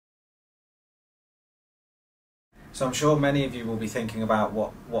So I'm sure many of you will be thinking about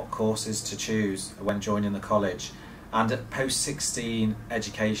what courses to choose when joining the college. And at post-16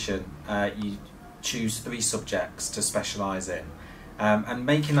 education, you choose 3 subjects to specialise in. And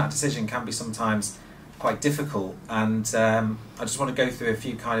making that decision can be sometimes quite difficult. And I just want to go through a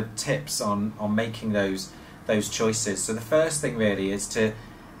few kind of tips on making those choices. So the first thing really is to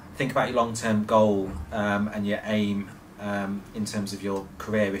think about your long-term goal and your aim in terms of your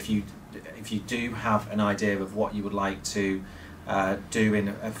career. If you do have an idea of what you would like to do in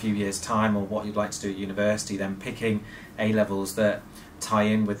a few years' time, or what you'd like to do at university, then picking A-levels that tie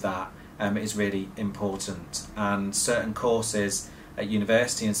in with that is really important. And certain courses at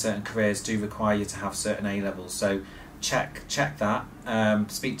university and certain careers do require you to have certain A-levels. So check that.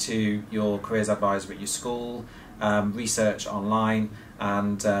 Speak to your careers advisor at your school. Research online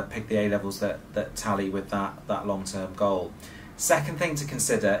and pick the A-levels that tally with that long-term goal. Second thing to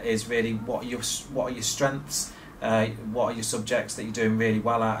consider is really what are your strengths, what are your subjects that you're doing really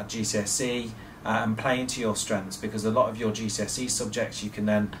well at GCSE, and playing to your strengths, because a lot of your GCSE subjects you can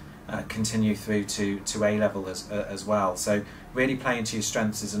then continue through to A-level as well. So really playing to your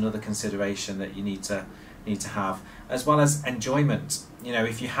strengths is another consideration that you need to have, as well as enjoyment. You know,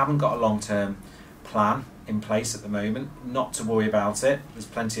 if you haven't got a long-term plan in place at the moment, not to worry about it. There's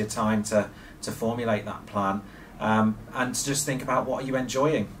plenty of time to formulate that plan, and to just think about what are you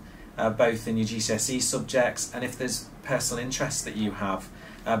enjoying, both in your GCSE subjects and if there's personal interests that you have,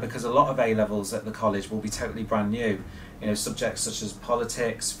 because a lot of A-levels at the college will be totally brand new. You know, subjects such as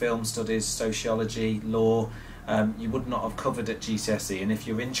politics, film studies, sociology, law, you would not have covered at GCSE, and if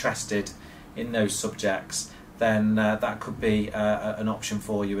you're interested in those subjects, then that could be an option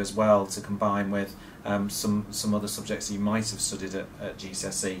for you as well, to combine with some other subjects that you might have studied at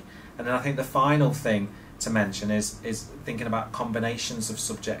GCSE. And then I think the final thing to mention is thinking about combinations of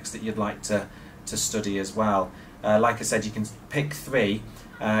subjects that you'd like to study as well. Like I said, you can pick 3.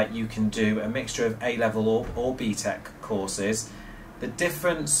 You can do a mixture of A-level or BTEC courses. The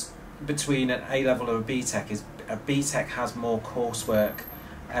difference between an A-level or a BTEC is a BTEC has more coursework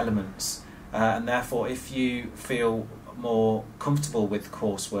elements, and therefore if you feel more comfortable with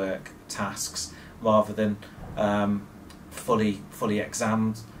coursework tasks rather than fully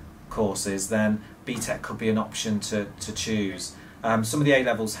examined courses, then BTEC could be an option to choose. Some of the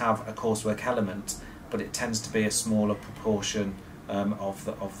A-levels have a coursework element, but it tends to be a smaller proportion of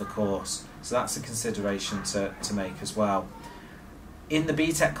the course. So that's a consideration to make as well. In the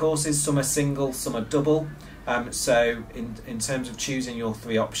BTEC courses, some are single, some are double. So in terms of choosing your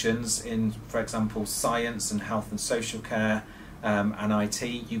 3 options, in, for example, science and health and social care and IT,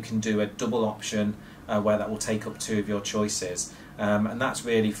 you can do a double option where that will take up 2 of your choices. And that's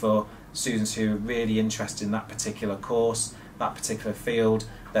really for students who are really interested in that particular course, that particular field.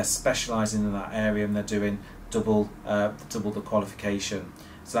 They're specialising in that area and they're doing double the qualification.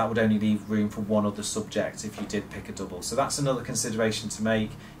 So that would only leave room for 1 other subject if you did pick a double. So that's another consideration to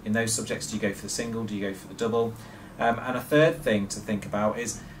make in those subjects. Do you go for the single? Do you go for the double? And a third thing to think about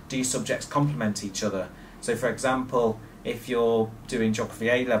is, do your subjects complement each other? So for example, if you're doing geography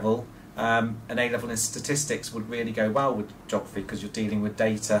A-level, an A-level in statistics would really go well with geography because you're dealing with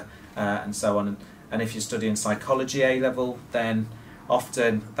data and so on. And if you're studying psychology A-level, then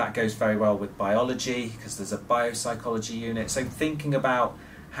often that goes very well with biology because there's a biopsychology unit. So thinking about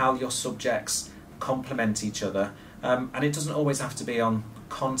how your subjects complement each other, and it doesn't always have to be on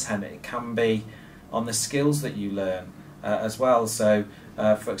content, it can be on the skills that you learn as well. So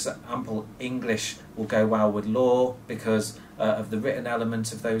for example, English will go well with law because of the written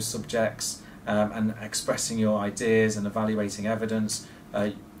element of those subjects, and expressing your ideas and evaluating evidence.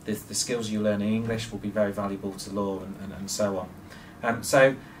 The skills you learn in English will be very valuable to law and so on.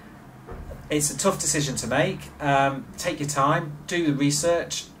 So it's a tough decision to make. Take your time, do the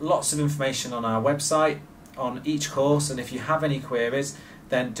research, lots of information on our website on each course, and if you have any queries,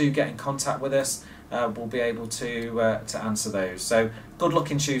 then do get in contact with us. We'll be able to answer those. So good luck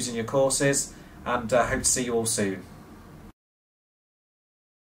in choosing your courses, and hope to see you all soon.